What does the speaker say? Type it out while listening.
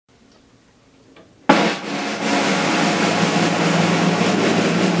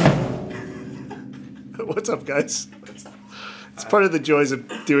What's up, guys? It's part of the joys of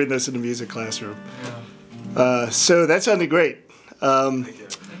doing this in a music classroom. So that sounded great. Thank you.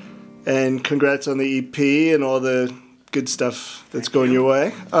 And congrats on the EP and all the good stuff that's going your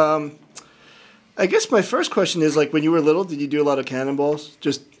way. I guess my first question is, like, when you were little, did you do a lot of cannonballs?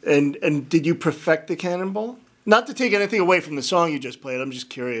 And did you perfect the cannonball? Not to take anything away from the song you just played. I'm just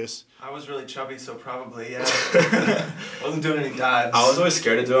curious. I was really chubby, so probably, yeah. Wasn't doing any dives. I was always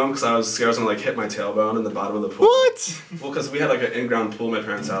scared to do them because I was scared I was going to, like, hit my tailbone in the bottom of the pool. What? Well, because we had, like, an in-ground pool at my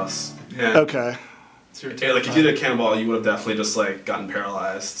parents' house. And Okay. yeah, like, if you did a cannonball, you would have definitely just, like, gotten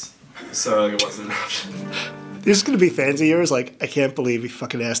paralyzed. So, like, it wasn't an option. There's going to be fans of yours like, I can't believe he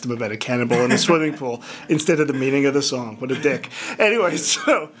fucking asked him about a cannonball in a swimming pool instead of the meaning of the song. What a dick. Anyway,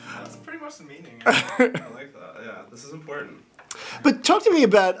 so... That's pretty much the meaning. I like that. Yeah, this is important. But talk to me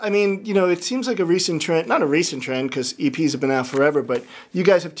about, I mean, you know, it seems like a recent trend, not a recent trend because EPs have been out forever, but you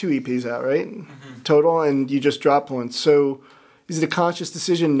guys have 2 EPs out, right? Mm-hmm. Total, and you just dropped one. So is it a conscious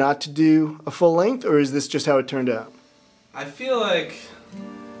decision not to do a full length, or is this just how it turned out? I feel like,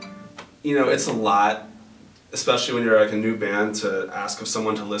 you know, it's a lot, especially when you're like a new band, to ask of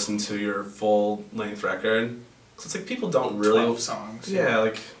someone to listen to your full-length record. Because it's like people don't really... 12 songs. Yeah,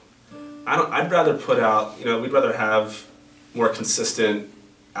 like, I'd rather put out, you know, we'd rather have more consistent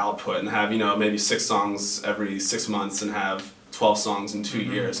output and have, you know, maybe 6 songs every 6 months and have 12 songs in 2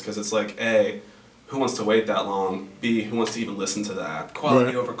 years, because it's like, A, who wants to wait that long? B, who wants to even listen to that?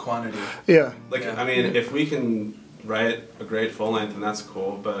 Quality over quantity. Yeah. Like, Yeah. I mean, if we can write a great full length, then that's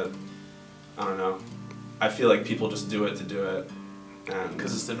cool, but I don't know. I feel like people just do it to do it.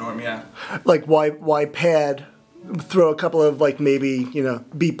 Because it's the norm, yeah. Like, why pad, throw a couple of, like, maybe, you know,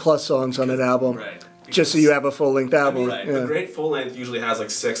 B-plus songs on an album? Right. Just so you have a full-length album. I mean, yeah. a great full length usually has like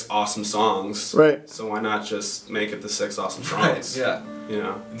 6 awesome songs. Right. So why not just make it the 6 awesome Right, songs? yeah. You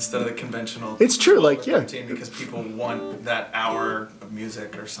know? Instead of the conventional... It's true, 12 like, or yeah. 13, because people want that hour of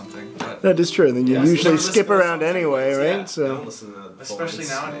music or something. But That is true. And then you Yeah, usually so skip listen to around songs anyway, anyways, right? yeah. So Don't listen to the full especially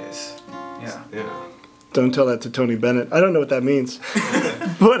lengths. nowadays. Yeah. Yeah. don't tell that to Tony Bennett. I don't know what that means.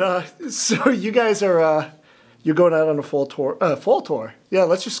 But so you guys are you're going out on a fall tour. Fall tour. Yeah,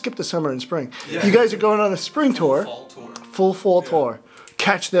 let's just skip the summer and spring. Yeah. You guys are going on a spring tour. Fall tour. Full fall tour.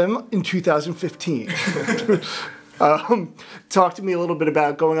 Catch them in 2015. Talk to me a little bit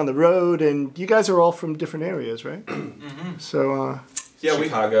about going on the road, and you guys are all from different areas, right? Mm-hmm. So Yeah,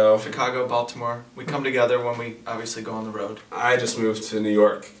 Chicago. Baltimore. We come together when we obviously go on the road. I just moved to New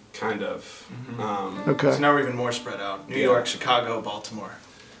York, kind of. okay. So now we're even more spread out. New York, Chicago, Baltimore.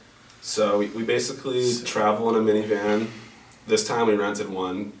 So we basically travel in a minivan. This time we rented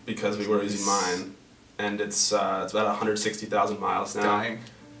one because we were using mine, and it's about 160,000 miles now. Dying.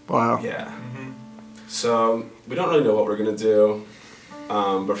 Wow. Yeah. Mm-hmm. So we don't really know what we're gonna do,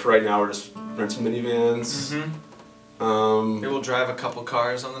 but for right now we're just renting minivans. Maybe we'll drive a couple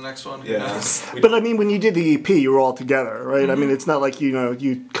cars on the next one. Who Yeah. knows? But I mean, when you did the EP, you were all together, right? I mean, it's not like, you know,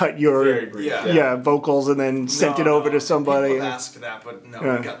 you cut your Very brief. Yeah. vocals and then sent it over to somebody. People ask that, but no,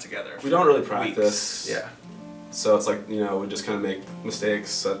 Yeah. we got together. We don't really for practice. weeks. Yeah. So it's like, you know, we just kind of make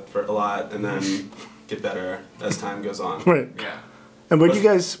mistakes for a lot and then get better as time goes on. Right. Yeah. And where'd you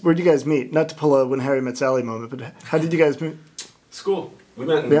guys meet? Not to pull a When Harry Met Sally moment, but how did you guys meet? School. We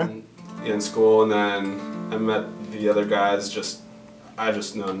met in school, and then I met the other guys. I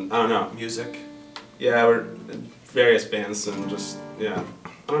just known. I don't know. Music. Yeah, we're in various bands and just I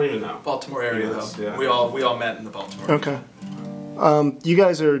don't even know. Baltimore area Yes, though. yeah. We all met in the Baltimore. Okay. You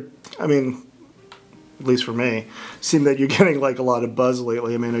guys are, I mean, at least for me, seem that you're getting like a lot of buzz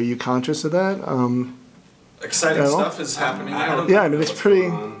lately. I mean, are you conscious of that? Exciting At all? stuff is happening. I don't Yeah, I mean, it's what's pretty.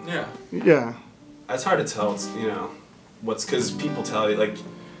 going on. Yeah. Yeah. It's hard to tell. It's, you know, because people tell you, like,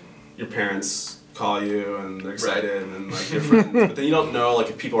 your parents call you and they're excited and like your friends, but then you don't know like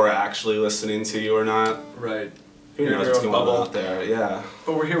if people are actually listening to you or not. Right. Who You're in knows your what's own going bubble. on out there? Yeah.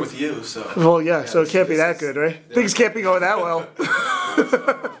 But we're here with you, so. Well, yeah. So it can't be this that is- good, right? yeah. Things can't be going that well.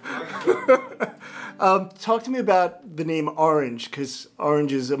 Talk to me about the name Orange, because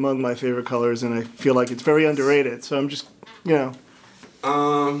orange is among my favorite colors, and I feel like it's very underrated. So I'm just, you know.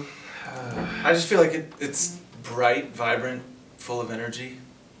 I just feel like it's bright, vibrant, full of energy.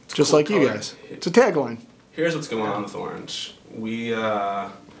 It's a Just cool like you color. guys. It's a tagline. Here's what's going on with Orange. We were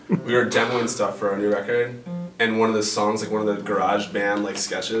demoing stuff for our new record, and one of the songs, like one of the garage band like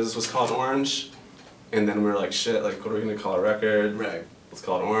sketches, was called Orange. And then we were like, shit, like what are we gonna call a record? Right. Let's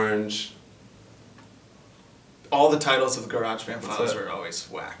call it Orange. All the titles of the GarageBand That's files it. are always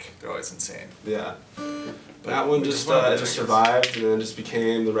whack. They're always insane. Yeah. But That one we just wanted to it just make it- survived and then just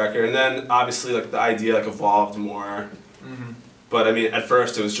became the record. And then obviously like the idea like evolved more. Mhm. But I mean, at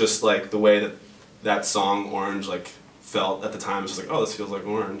first it was just like the way that that song Orange like felt at the time. It's just like, oh, this feels like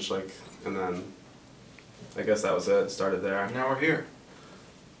Orange, like, and then I guess that was it. Started there. Now we're here.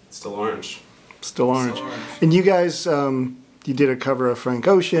 Still Orange. Still Orange. Still Orange. And you guys, you did a cover of Frank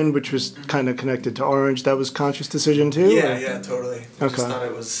Ocean, which was kind of connected to Orange. That was a conscious decision too? Yeah, or? yeah, totally. I Okay. just thought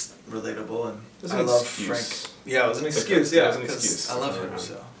it was relatable, and was I an love excuse. Frank. Yeah, it was an excuse. Yeah, it Yeah, was an because excuse. I love him. Yeah.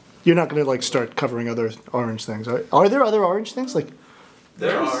 So You're not going to like start covering other Orange things. Are there other Orange things? Like,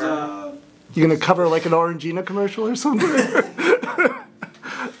 there There's, are. you're going to cover like an Orangina commercial or something?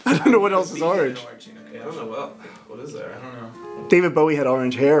 I don't know what else is orange. Yeah, I don't know what is there. I don't know. David Bowie had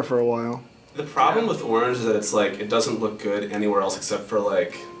orange hair for a while. The problem with Orange is that it's like it doesn't look good anywhere else except for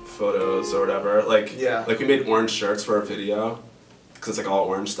like photos or whatever. Like like we made orange shirts for our video because it's like all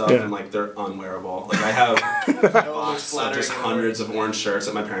orange stuff Yeah. and like they're unwearable. Like I have a box of flattering just or- hundreds of orange shirts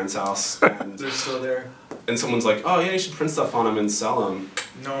at my parents' house and, They're still there. and someone's like, oh yeah, you should print stuff on them and sell them.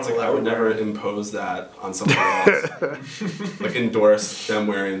 No one It's will like I would ever never impose that on somebody else. Like endorse them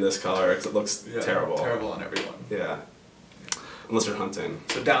wearing this color because it looks Yeah, terrible. Terrible on everyone. Yeah. Unless you're hunting.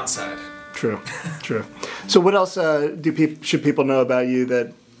 So downside. True, true. So what else should people know about you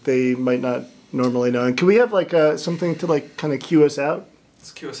that they might not normally know? And can we have like something to like kind of cue us out?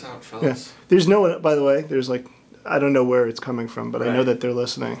 Let's cue us out, Yeah. fellas. There's no one, by the way, there's like, I don't know where it's coming from, but I know Right. that they're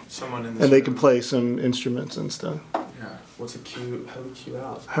listening. Someone in this And they room. can play some instruments and stuff. Yeah. What's a cue? How do we cue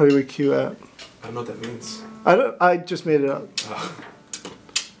out? How do we cue out? I don't know what that means. I just made it up.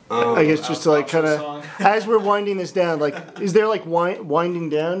 Oh. I guess just to like outro kind of, song. as we're winding this down, like, is there like winding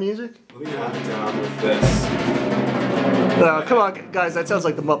down music? Let me wind down with this. No, come on, guys, that sounds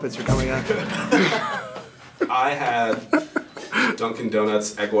like the Muppets are coming out. I had Dunkin'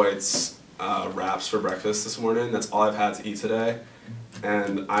 Donuts egg whites wraps for breakfast this morning. That's all I've had to eat today.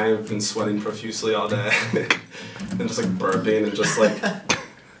 And I have been sweating profusely all day. And just like burping and just like,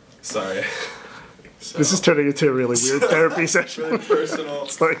 sorry. So, This is turning into a really weird therapy session. really personal.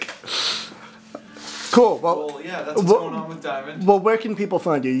 It's like, cool. Well, yeah, that's what's well- going on with Diamond. Well, where can people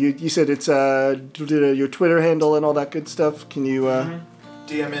find you? You said it's your Twitter handle and all that good stuff. Can you?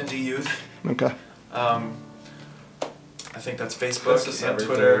 DMND Youth. Okay. I think that's Facebook That's just and everything,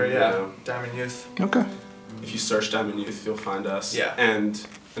 Twitter. Yeah. yeah. Diamond Youth. Okay. If you search Diamond Youth, you'll find us. Yeah. And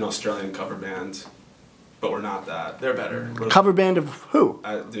an Australian cover band. But we're not that. They're better. Cover band of who?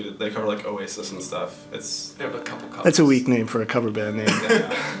 Dude, they cover like Oasis and stuff. It's They have a couple covers. That's a weak name for a cover band name.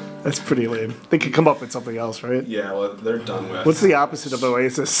 yeah. That's pretty lame. They could come up with something else, right? Yeah, well, they're done with. What's the opposite of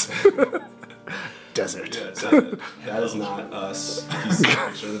Oasis? Desert. Yeah, that is not us. You see the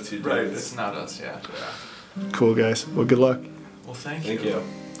picture of the two Right, dudes. it's not us, yeah. Cool, guys. Well, good luck. Well, thank Thank you.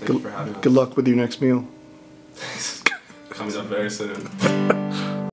 Thank you for having us. Good luck with your next meal. Coming up very soon.